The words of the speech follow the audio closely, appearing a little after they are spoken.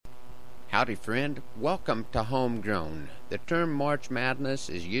Howdy, friend. Welcome to Homegrown. The term March Madness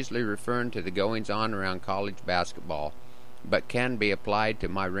is usually referring to the goings-on around college basketball, but can be applied to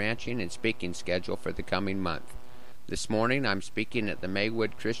my ranching and speaking schedule for the coming month. This morning I'm speaking at the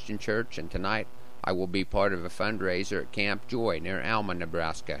Maywood Christian Church, and tonight I will be part of a fundraiser at Camp Joy near Alma,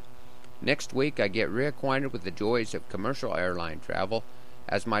 Nebraska. Next week I get reacquainted with the joys of commercial airline travel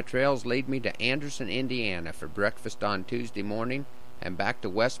as my trails lead me to Anderson, Indiana for breakfast on Tuesday morning and back to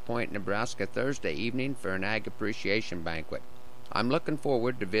West Point, Nebraska Thursday evening for an Ag Appreciation Banquet. I'm looking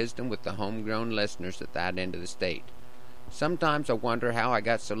forward to visiting with the homegrown listeners at that end of the state. Sometimes I wonder how I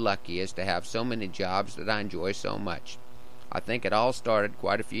got so lucky as to have so many jobs that I enjoy so much. I think it all started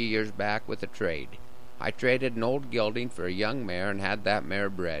quite a few years back with a trade. I traded an old gelding for a young mare and had that mare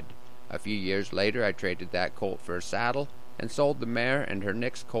bred. A few years later I traded that colt for a saddle and sold the mare and her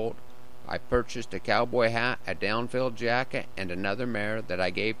next colt. I purchased a cowboy hat, a down-filled jacket, and another mare that I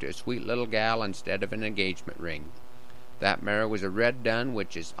gave to a sweet little gal instead of an engagement ring. That mare was a red dun,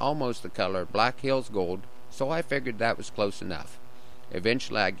 which is almost the color of Black Hills gold, so I figured that was close enough.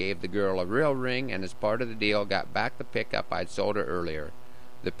 Eventually I gave the girl a real ring, and as part of the deal got back the pickup I'd sold her earlier.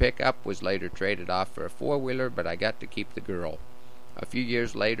 The pickup was later traded off for a four-wheeler, but I got to keep the girl. A few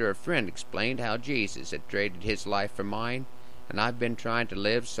years later a friend explained how Jesus had traded his life for mine, and I've been trying to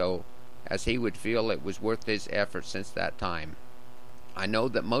live so as he would feel it was worth his effort since that time. I know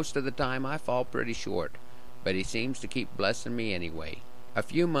that most of the time I fall pretty short, but he seems to keep blessing me anyway. A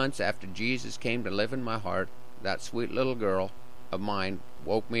few months after Jesus came to live in my heart, that sweet little girl of mine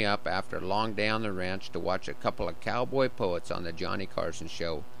woke me up after a long day on the ranch to watch a couple of cowboy poets on the Johnny Carson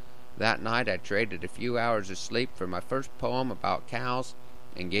show. That night I traded a few hours of sleep for my first poem about cows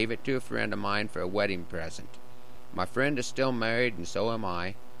and gave it to a friend of mine for a wedding present. My friend is still married, and so am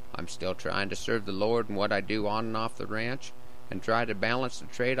I. I'm still trying to serve the Lord in what I do on and off the ranch, and try to balance the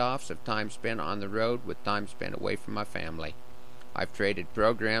trade-offs of time spent on the road with time spent away from my family. I've traded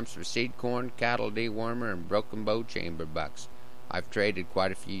programs for seed corn, cattle dewormer, and broken bow chamber bucks. I've traded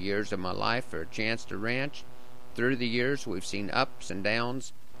quite a few years of my life for a chance to ranch. Through the years we've seen ups and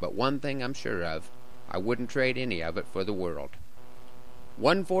downs, but one thing I'm sure of, I wouldn't trade any of it for the world.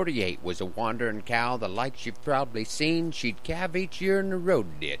 148 was a wanderin' cow, the likes you've probably seen. She'd calve each year in the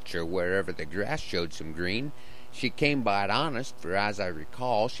road ditch or wherever the grass showed some green. She came by it honest, for as I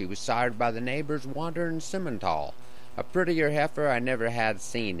recall, she was sired by the neighbors wanderin' Simmental. A prettier heifer I never had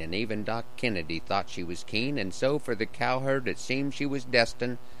seen, and even Doc Kennedy thought she was keen, and so for the cowherd it seemed she was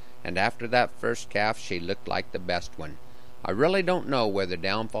destined, and after that first calf she looked like the best one. I really don't know where the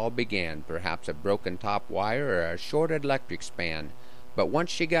downfall began, perhaps a broken top wire or a shorted electric span. But once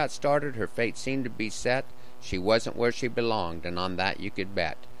she got started, her fate seemed to be set. She wasn't where she belonged, and on that you could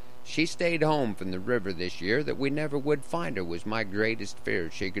bet. She stayed home from the river this year. That we never would find her was my greatest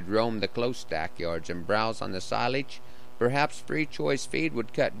fear. She could roam the close stackyards and browse on the silage. Perhaps free choice feed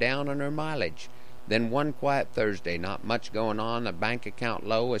would cut down on her mileage. Then one quiet Thursday, not much going on, a bank account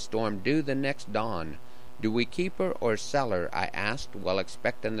low, a storm due the next dawn. Do we keep her or sell her? I asked, well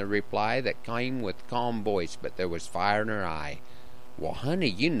expecting the reply that came with calm voice, but there was fire in her eye. Well, honey,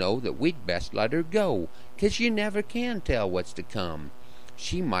 you know that we'd best let her go, 'cause you never can tell what's to come.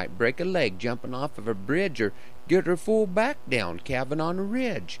 She might break a leg jumping off of a bridge, or get her full back down calving on a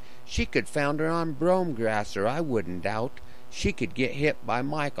ridge. She could founder on brome grass, or I wouldn't doubt she could get hit by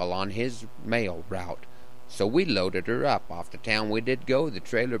Michael on his mail route. So we loaded her up. Off to town we did go. The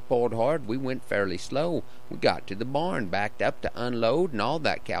trailer pulled hard. We went fairly slow. We got to the barn, backed up to unload, and all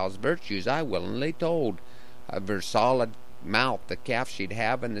that cow's virtues I willingly told. Of her solid mouth, the calf she'd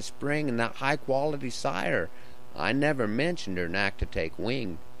have in the spring, and that high-quality sire. I never mentioned her knack to take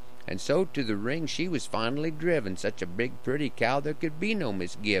wing. And so to the ring she was finally driven. Such a big, pretty cow there could be no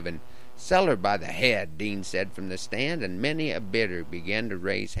misgivin'. Sell her by the head, Dean said from the stand, and many a bidder began to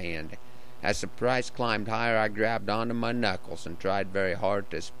raise hand. As the price climbed higher, I grabbed onto my knuckles and tried very hard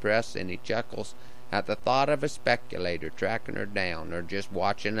to suppress any chuckles at the thought of a speculator tracking her down, or just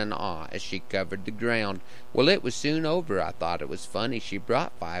watching in awe as she covered the ground. Well, it was soon over. I thought it was funny. She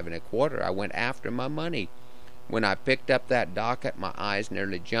brought 5 1/4. I went after my money. When I picked up that docket, my eyes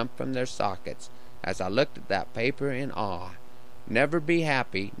nearly jumped from their sockets as I looked at that paper in awe. Never be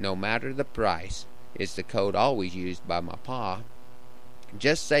happy, no matter the price, is the code always used by my pa.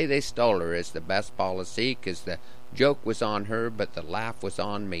 Just say they stole her is the best policy, 'cause the joke was on her, but the laugh was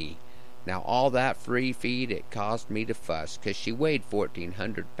on me. Now all that free feed it caused me to fuss, 'cause she weighed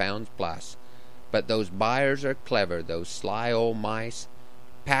 1,400 pounds plus. But those buyers are clever, those sly old mice.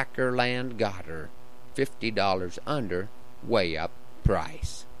 Packerland got her, $50 under, way up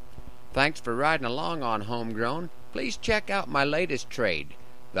price. Thanks for riding along on Homegrown. Please check out my latest trade.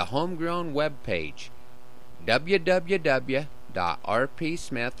 the Homegrown webpage,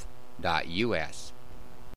 www.rpsmith.us.